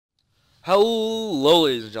Hello,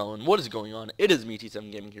 ladies and gentlemen, what is going on? It is me,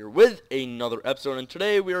 T7 Gaming here, with another episode, and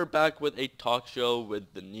today we are back with a talk show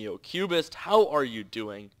with the TheNeoCubest. How are you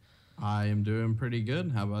doing? I am doing pretty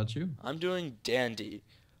good. How about you? I'm doing dandy.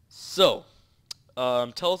 So,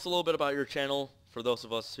 tell us a little bit about your channel, for those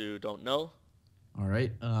of us who don't know. All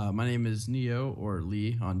right. My name is Neo, or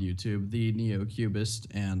Lee on YouTube, the TheNeoCubest,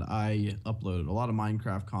 and I upload a lot of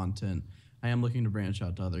Minecraft content. I am looking to branch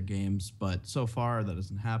out to other games, but so far that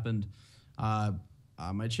hasn't happened.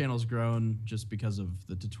 My channel's grown just because of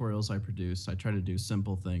the tutorials I produce. I try to do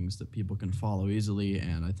simple things that people can follow easily,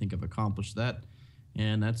 and I think I've accomplished that.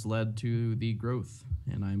 And that's led to the growth.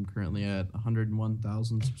 And I'm currently at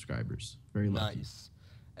 101,000 subscribers. Very lucky. Nice.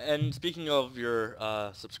 And speaking of your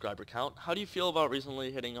subscriber count, how do you feel about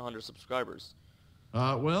recently hitting 100 subscribers?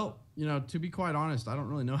 Well, to be quite honest, I don't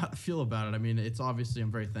really know how to feel about it. I mean, it's obviously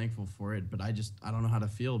I'm very thankful for it, but I don't know how to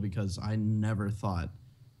feel because I never thought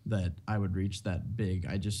that I would reach that big.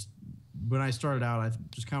 When I started out, I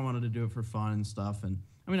just kind of wanted to do it for fun and stuff. And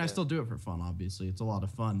I mean, I still do it for fun, obviously. It's a lot of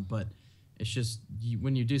fun, but it's just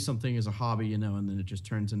when you do something as a hobby, and then it just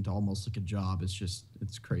turns into almost like a job. It's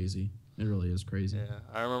crazy. It really is crazy. Yeah,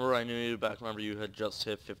 I remember I knew you back whenever you had just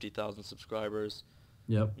hit 50,000 subscribers.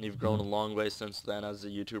 Yep. And you've grown a long way since then as a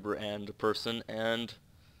YouTuber and a person, and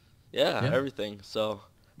yeah. Everything. So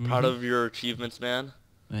proud of your achievements, man.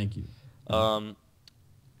 Thank you.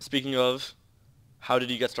 Speaking of, how did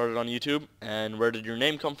you get started on YouTube, and where did your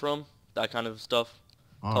name come from? That kind of stuff.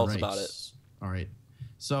 Tell us about it. All right.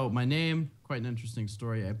 So my name, quite an interesting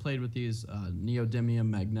story. I played with these neodymium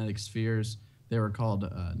magnetic spheres. They were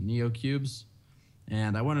called NeoCubes.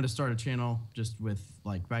 And I wanted to start a channel just with,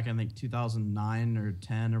 back in, I think, 2009 or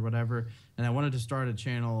 10 or whatever. And I wanted to start a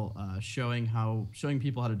channel showing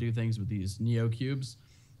people how to do things with these NeoCubes.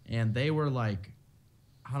 And they were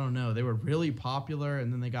I don't know, they were really popular,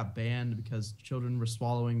 and then they got banned because children were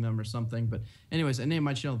swallowing them or something. But anyways, I named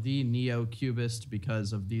my channel TheNeoCubest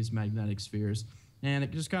because of these magnetic spheres. And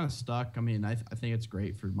it just kind of stuck. I mean, I think it's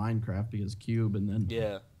great for Minecraft because cube, and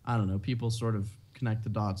then, I don't know, people sort of connect the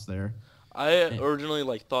dots there. I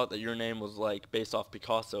originally thought that your name was based off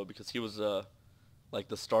Picasso because he was the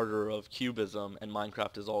starter of cubism, and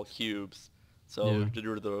Minecraft is all cubes. So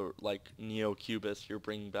you're the neo-cubist. You're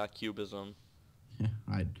bringing back cubism. Yeah,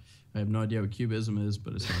 I have no idea what cubism is,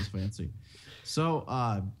 but it sounds fancy. So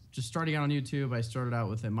just starting out on YouTube, I started out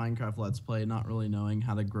with a Minecraft Let's Play, not really knowing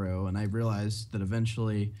how to grow, and I realized that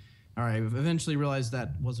eventually realized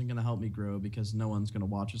that wasn't going to help me grow because no one's going to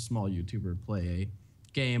watch a small YouTuber play a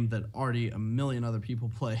game that already a million other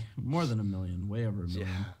people play, more than a million, way over a million.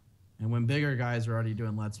 Yeah. And when bigger guys are already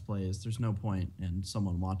doing Let's Plays, there's no point in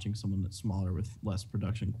someone watching someone that's smaller with less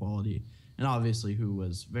production quality. And obviously who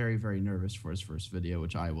was very, very nervous for his first video,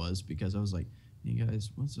 which I was, because I was like, hey guys,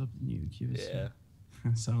 what's up with you? Yeah.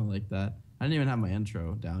 It sounded like that. I didn't even have my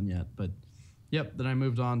intro down yet, but yep, then I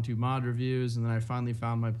moved on to mod reviews, and then I finally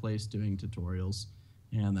found my place doing tutorials,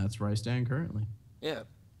 and that's where I stand currently. Yeah.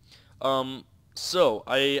 So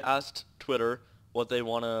I asked Twitter what they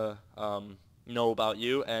want to know about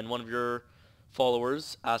you, and one of your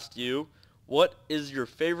followers asked you, what is your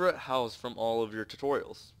favorite house from all of your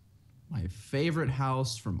tutorials? My favorite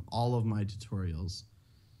house from all of my tutorials?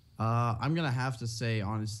 I'm going to have to say,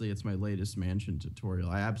 honestly, it's my latest mansion tutorial.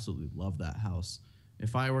 I absolutely love that house.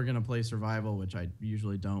 If I were going to play survival, which I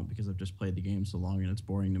usually don't because I've just played the game so long and it's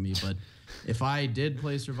boring to me, but if I did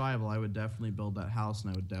play survival, I would definitely build that house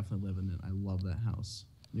and I would definitely live in it. I love that house.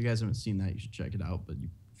 If you guys haven't seen that, you should check it out, but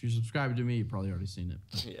if you're subscribed to me, you've probably already seen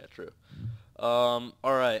it. Yeah, true. All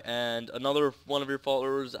right, and another one of your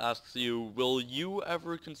followers asks you, will you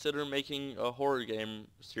ever consider making a horror game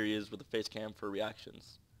series with a face cam for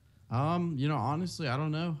reactions? Honestly, I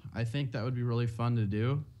don't know. I think that would be really fun to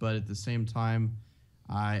do, but at the same time,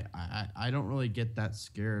 I don't really get that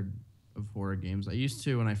scared of horror games. I used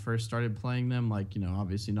to when I first started playing them,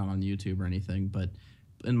 obviously not on YouTube or anything, but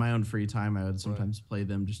in my own free time, I would sometimes play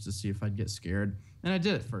them just to see if I'd get scared. And I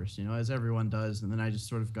did at first, as everyone does, and then I just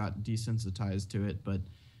sort of got desensitized to it. But,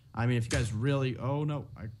 I mean, if you guys really... Oh, no,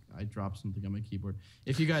 I dropped something on my keyboard.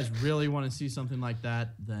 If you guys really want to see something like that,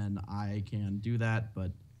 then I can do that,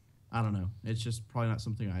 but I don't know. It's just probably not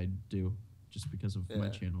something I do just because of my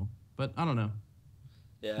channel. But I don't know.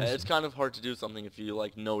 Yeah, it's kind of hard to do something if you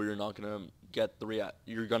know you're not gonna get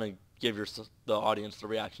you're gonna give the audience the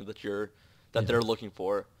reaction that they're looking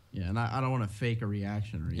for. Yeah, and I don't want to fake a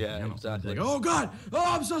reaction or anything. Yeah, exactly. Oh God! Oh,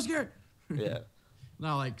 I'm so scared. Yeah.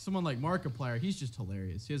 No, someone like Markiplier, he's just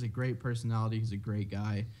hilarious. He has a great personality. He's a great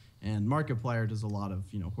guy, and Markiplier does a lot of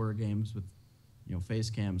horror games with face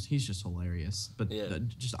cams. He's just hilarious. But Yeah.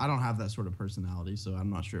 just I don't have that sort of personality, so I'm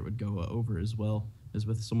not sure it would go over as well as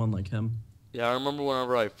with someone like him. Yeah, I remember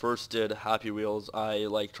whenever I first did Happy Wheels, I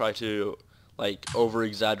like try to like over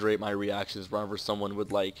exaggerate my reactions whenever someone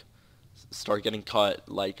would like start getting cut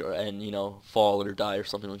and fall or die or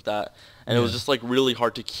something like that. And it was Yeah, just like really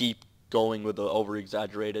hard to keep going with the over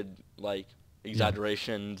exaggerated yeah.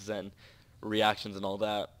 exaggerations and reactions and all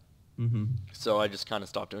that. Mm-hmm. So I just kind of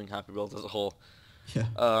stopped doing Happy Wheels as a whole. Yeah.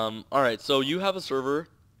 All right, so you have a server,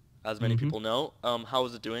 as many Mm-hmm. people know. How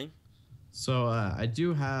is it doing? So I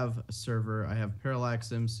do have a server. I have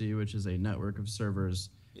Parallax MC, which is a network of servers.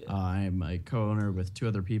 Yeah. I'm a co-owner with 2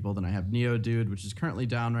 other people. Then I have NeoDude, which is currently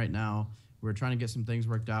down right now. We're trying to get some things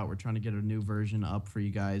worked out. We're trying to get a new version up for you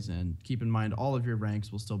guys. And keep in mind, all of your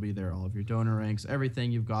ranks will still be there. All of your donor ranks,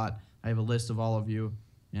 everything you've got. I have a list of all of you,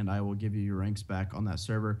 and I will give you your ranks back on that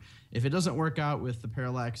server. If it doesn't work out with the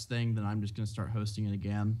Parallax thing, then I'm just going to start hosting it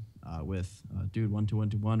again with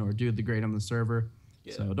Dude12121 or Dude the Great on the server.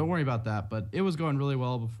 Yeah. So don't worry about that. But it was going really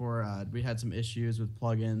well before. We had some issues with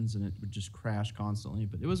plugins, and it would just crash constantly.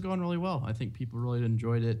 But it was going really well. I think people really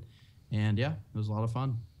enjoyed it. And, yeah, it was a lot of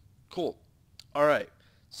fun. Cool. All right.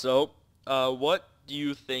 So, what do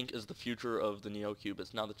you think is the future of the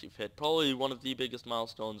NeoCubest now that you've hit probably one of the biggest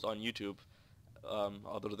milestones on YouTube,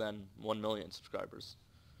 other than 1 million subscribers?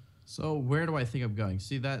 So where do I think I'm going?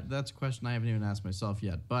 See, that's a question I haven't even asked myself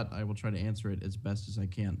yet, but I will try to answer it as best as I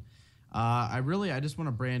can. I just want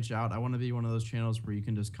to branch out. I want to be one of those channels where you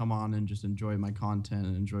can just come on and just enjoy my content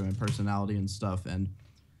and enjoy my personality and stuff. And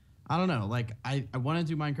I don't know, like I want to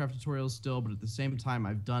do Minecraft tutorials still, but at the same time,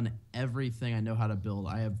 I've done everything I know how to build.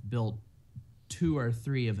 I have built 2 or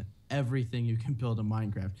 3 of everything you can build in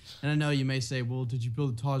Minecraft. And I know you may say, well, did you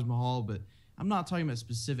build the Taj Mahal? But I'm not talking about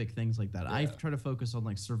specific things like that. Yeah. I try to focus on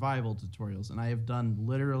like survival tutorials, and I have done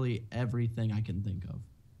literally everything I can think of.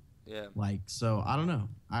 Yeah. So I don't know.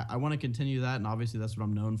 I want to continue that, and obviously that's what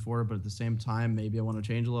I'm known for. But at the same time, maybe I want to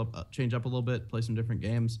change up a little bit, play some different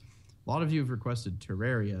games. A lot of you have requested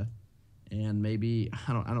Terraria, and maybe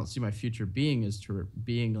I don't see my future being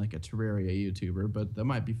being like a Terraria YouTuber, but that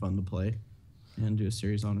might be fun to play and do a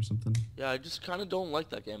series on or something. Yeah, I just kind of don't like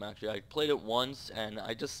that game, actually. I played it once, and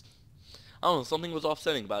I don't know, something was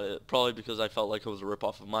offsetting about it. Probably because I felt like it was a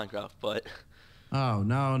ripoff of Minecraft, but Oh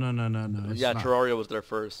no. It's yeah, not. Terraria was there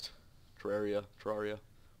first. Terraria.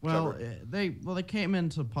 Well, Whichever. they came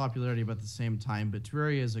into popularity about the same time, but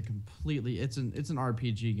Terraria is it's an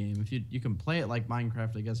RPG game. If you can play it like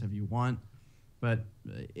Minecraft, I guess if you want, but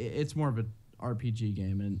it's more of an RPG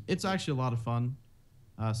game, and it's actually a lot of fun.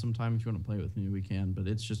 Sometime if you want to play it with me, we can. But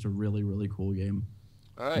it's just a really really cool game.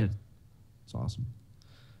 All right. And it's awesome.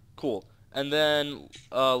 Cool. And then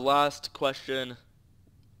last question.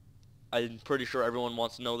 I'm pretty sure everyone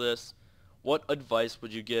wants to know this. What advice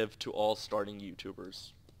would you give to all starting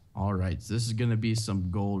YouTubers? All right, so this is gonna be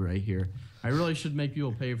some gold right here. I really should make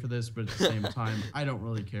people pay for this, but at the same time, I don't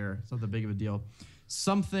really care. It's not that big of a deal.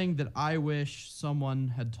 Something that I wish someone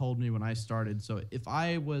had told me when I started. So if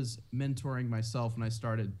I was mentoring myself when I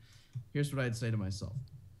started, here's what I'd say to myself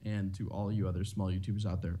and to all you other small YouTubers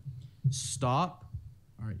out there. Stop.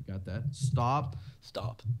 All right, you got that. Stop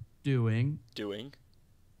doing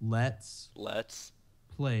let's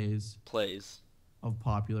plays plays of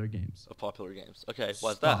popular games. of popular games. Okay,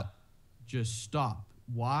 why's Stop. that? Just stop.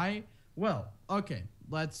 Why? Well, okay.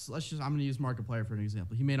 Let's just. I'm gonna use Markiplier for an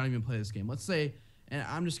example. He may not even play this game. Let's say, and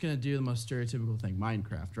I'm just gonna do the most stereotypical thing,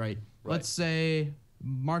 Minecraft, right? Let's say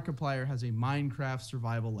Markiplier has a Minecraft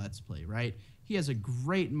survival Let's Play, right? He has a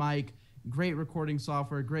great mic, great recording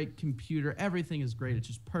software, great computer. Everything is great. It's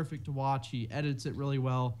just perfect to watch. He edits it really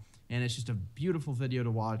well, and it's just a beautiful video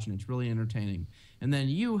to watch, and it's really entertaining. And then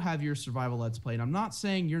you have your survival Let's Play, and I'm not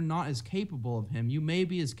saying you're not as capable of him. You may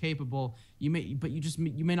be as capable, but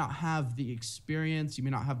you may not have the experience. You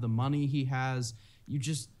may not have the money he has.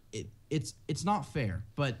 It's not fair,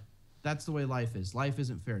 but that's the way life is. Life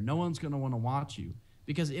isn't fair. No one's gonna want to watch you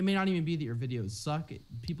because it may not even be that your videos suck.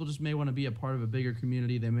 People just may want to be a part of a bigger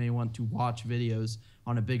community. They may want to watch videos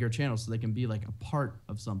on a bigger channel so they can be like a part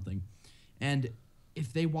of something. And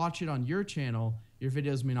if they watch it on your channel, your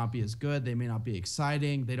videos may not be as good. They may not be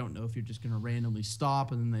exciting. They don't know if you're just going to randomly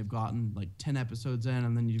stop, and then they've gotten like 10 episodes in,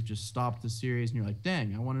 and then you've just stopped the series, and you're like,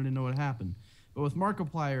 dang, I wanted to know what happened. But with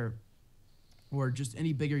Markiplier, or just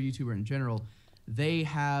any bigger YouTuber in general, they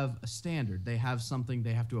have a standard. They have something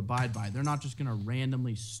they have to abide by. They're not just going to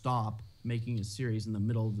randomly stop making a series in the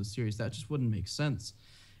middle of the series. That just wouldn't make sense.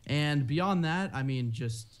 And beyond that, I mean,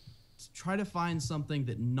 just try to find something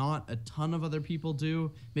that not a ton of other people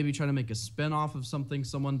do. Maybe try to make a spin-off of something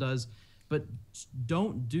someone does. but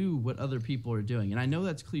don't do what other people are doing. And I know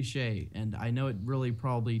that's cliche, and I know it really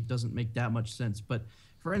probably doesn't make that much sense. But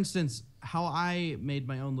for instance, how I made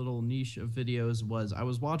my own little niche of videos was I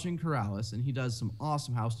was watching Corrales, and he does some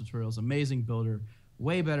awesome house tutorials, amazing builder,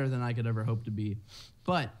 way better than I could ever hope to be.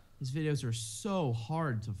 But his videos are so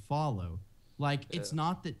hard to follow. Like, it's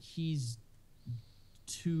not that he's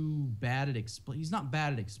too bad at he's not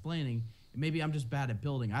bad at explaining. Maybe I'm just bad at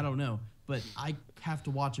building. I don't know. But I have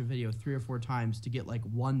to watch a video 3 or 4 times to get like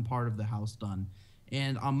one part of the house done.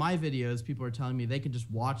 And on my videos, people are telling me they can just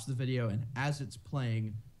watch the video and as it's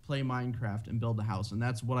playing, play Minecraft and build a house. And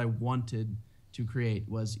that's what I wanted to create,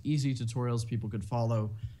 was easy tutorials people could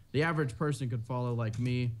follow. The average person could follow like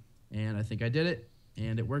me. And I think I did it.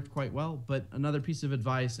 And it worked quite well. But another piece of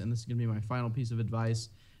advice, and this is going to be my final piece of advice,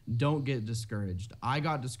 don't get discouraged. I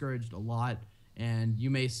got discouraged a lot, and you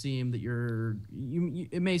may seem that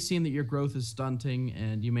it may seem that your growth is stunting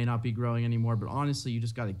and you may not be growing anymore, but honestly, you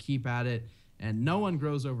just got to keep at it. And no one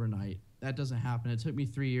grows overnight. That doesn't happen. It took me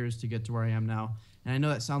 3 years to get to where I am now. And I know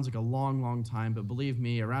that sounds like a long, long time, but believe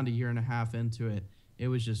me, around a year and a half into it, it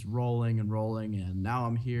was just rolling and rolling, and now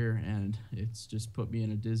I'm here, and it's just put me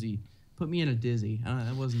in a dizzy.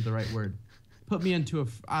 That wasn't the right word. Put me into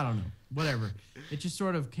I don't know, whatever. It just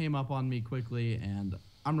sort of came up on me quickly, and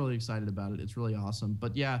I'm really excited about it. It's really awesome.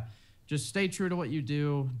 But yeah, just stay true to what you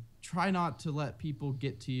do. Try not to let people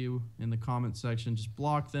get to you in the comment section. Just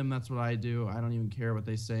block them. That's what I do. I don't even care what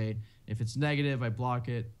they say. If it's negative, I block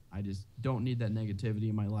it. I just don't need that negativity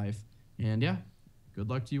in my life. And yeah, good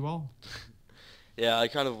luck to you all. Yeah, I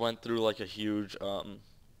kind of went through like a huge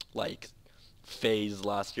like phase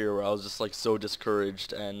last year where I was just like so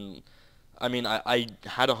discouraged, and I mean I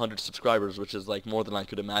had 100 subscribers, which is like more than I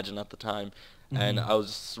could imagine at the time. And I was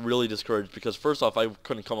just really discouraged because first off, I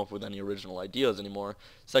couldn't come up with any original ideas anymore.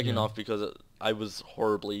 Second off, because I was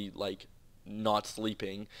horribly like not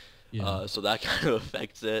sleeping, so that kind of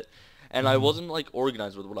affects it. And I wasn't like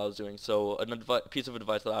organized with what I was doing. So piece of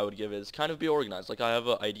advice that I would give is kind of be organized. Like, I have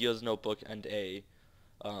an ideas notebook and a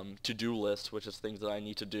to-do list, which is things that I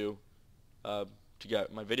need to do to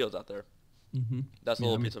get my videos out there. That's a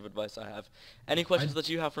little piece of advice I have. Any questions that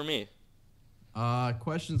you have for me?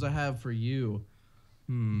 Questions I have for you.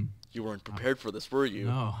 You weren't prepared for this, were you?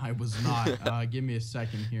 No, I was not. Give me a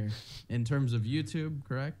second here. In terms of YouTube,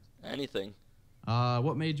 correct? Anything.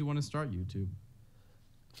 What made you want to start YouTube?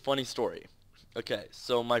 Funny story. Okay,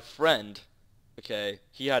 so my friend,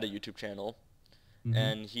 he had a YouTube channel,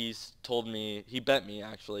 and he bet me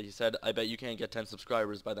actually, he said, I bet you can't get 10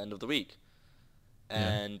 subscribers by the end of the week.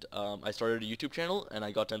 And I started a YouTube channel, and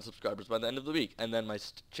I got 10 subscribers by the end of the week. And then my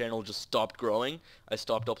channel just stopped growing. I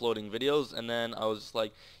stopped uploading videos, and then I was just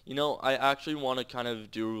like, I actually want to kind of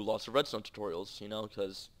do lots of redstone tutorials,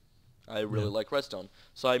 because I really like redstone.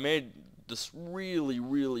 So I made this really,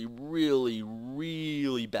 really, really,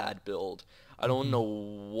 really bad build. I don't know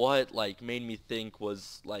what made me think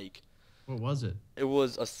was like. What was it? It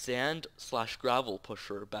was a sand/gravel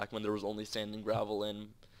pusher back when there was only sand and gravel in.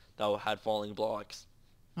 That had falling blocks.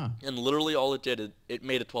 And literally all it did, it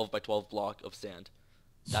made a 12 by 12 block of sand.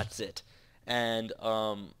 That's it. And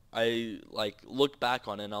I looked back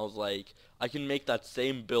on it, and I was like, I can make that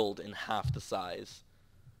same build in half the size.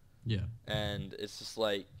 Yeah. And it's just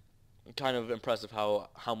like kind of impressive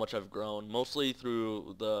how much I've grown, mostly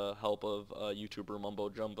through the help of YouTuber Mumbo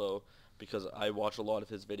Jumbo, because I watch a lot of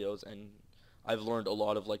his videos, and I've learned a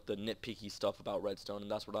lot of the nitpicky stuff about redstone,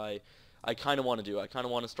 and that's what I kind of want to do. I kind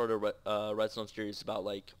of want to start a redstone series about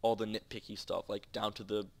all the nitpicky stuff, down to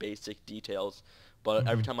the basic details. But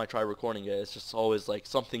every time I try recording it, it's just always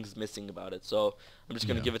something's missing about it. So I'm just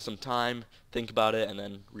gonna give it some time, think about it, and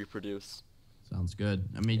then reproduce. Sounds good.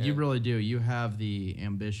 I mean, you really do. You have the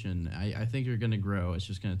ambition. I think you're gonna grow. It's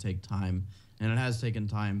just gonna take time, and it has taken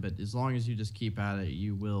time. But as long as you just keep at it,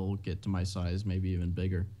 you will get to my size, maybe even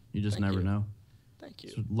bigger. You just never know. Thank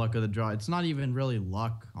you. It's luck of the draw. It's not even really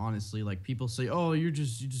luck, honestly. People say, "Oh, you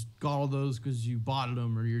just got all those because you bought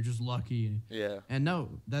them, or you're just lucky." Yeah. And no,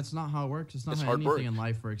 that's not how it works. It's not how anything in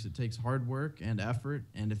life works. It takes hard work and effort,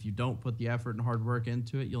 and if you don't put the effort and hard work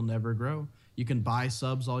into it, you'll never grow. You can buy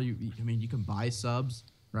subs you can buy subs,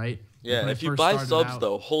 right? Yeah. If you buy subs,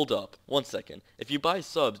 though, hold up 1 second. If you buy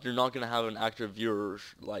subs, you're not gonna have an active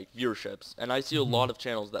viewerships. And I see a lot of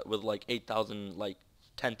channels that with 8,000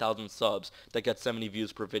 10,000 subs that get 70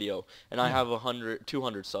 views per video, and I have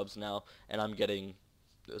 200 subs now, and I'm getting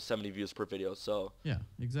 70 views per video. So yeah,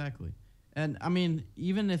 exactly. And I mean,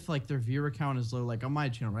 even if their viewer count is low, on my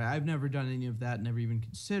channel, right? I've never done any of that, never even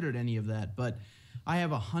considered any of that, but I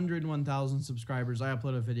have 101,000 subscribers. I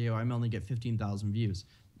upload a video, I only get 15,000 views.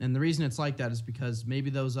 And the reason it's like that is because maybe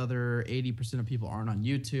those other 80% of people aren't on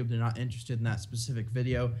YouTube. They're not interested in that specific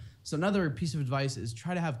video. So another piece of advice is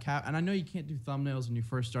try to have and I know you can't do thumbnails when you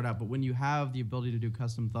first start out, but when you have the ability to do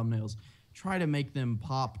custom thumbnails, try to make them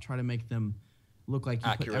pop, try to make them look like you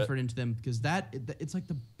Accurate. put effort into them, because it's like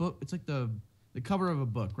the book, it's like the cover of a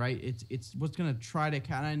book, right? It's what's going to try to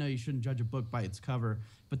and I know you shouldn't judge a book by its cover,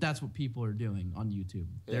 but that's what people are doing on YouTube.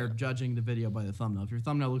 Yeah. They're judging the video by the thumbnail. If your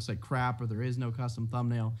thumbnail looks like crap or there is no custom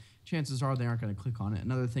thumbnail, chances are they aren't going to click on it.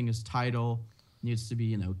 Another thing is title needs to be,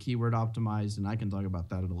 you know, keyword optimized, and I can talk about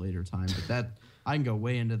that at a later time, but that I can go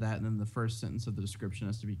way into that. And then the first sentence of the description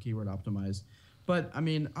has to be keyword optimized. But I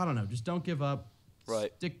mean, I don't know, just don't give up.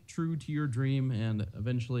 Right. Stick true to your dream, and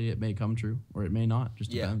eventually it may come true or it may not.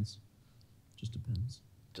 Just depends. Just depends.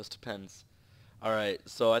 Just depends. All right,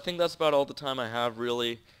 so I think that's about all the time I have,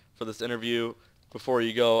 really, for this interview. Before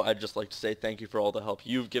you go, I'd just like to say thank you for all the help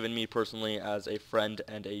you've given me personally as a friend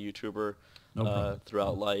and a YouTuber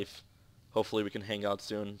throughout life. Hopefully we can hang out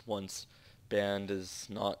soon once Band is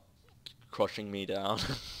not crushing me down.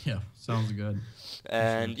 Yeah, sounds good.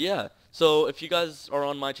 And yeah, so if you guys are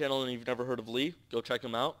on my channel and you've never heard of Lee, go check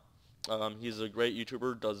him out. He's a great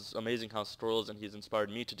YouTuber, does amazing house tutorials, and he's inspired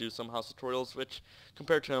me to do some house tutorials, which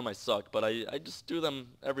compared to him I suck, but I just do them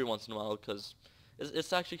every once in a while because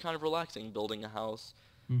it's actually kind of relaxing building a house,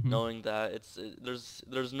 knowing that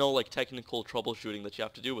there's no like technical troubleshooting that you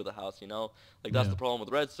have to do with a house, you know? Like that's the problem with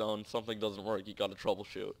redstone, something doesn't work, you gotta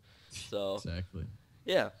troubleshoot. So exactly.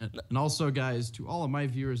 Yeah. And also, guys, to all of my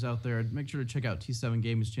viewers out there, make sure to check out T7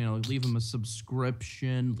 Gaming's channel. Leave him a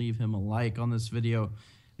subscription, leave him a like on this video.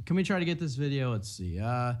 Can we try to get this video? Let's see.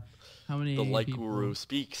 How many The like people? guru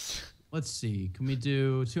speaks. Let's see. Can we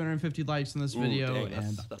do 250 likes on this video? Dang,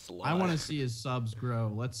 and that's a lot. I want to see his subs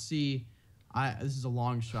grow. Let's see. This is a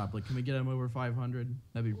long shot, but can we get him over 500?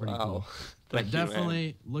 That'd be pretty cool. But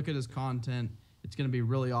definitely look at his content. It's going to be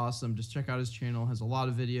really awesome. Just check out his channel. It has a lot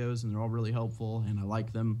of videos, and they're all really helpful, and I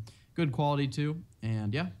like them. Good quality, too.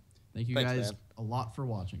 And, yeah, thank you guys a lot for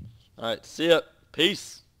watching. All right, see ya.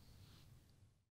 Peace.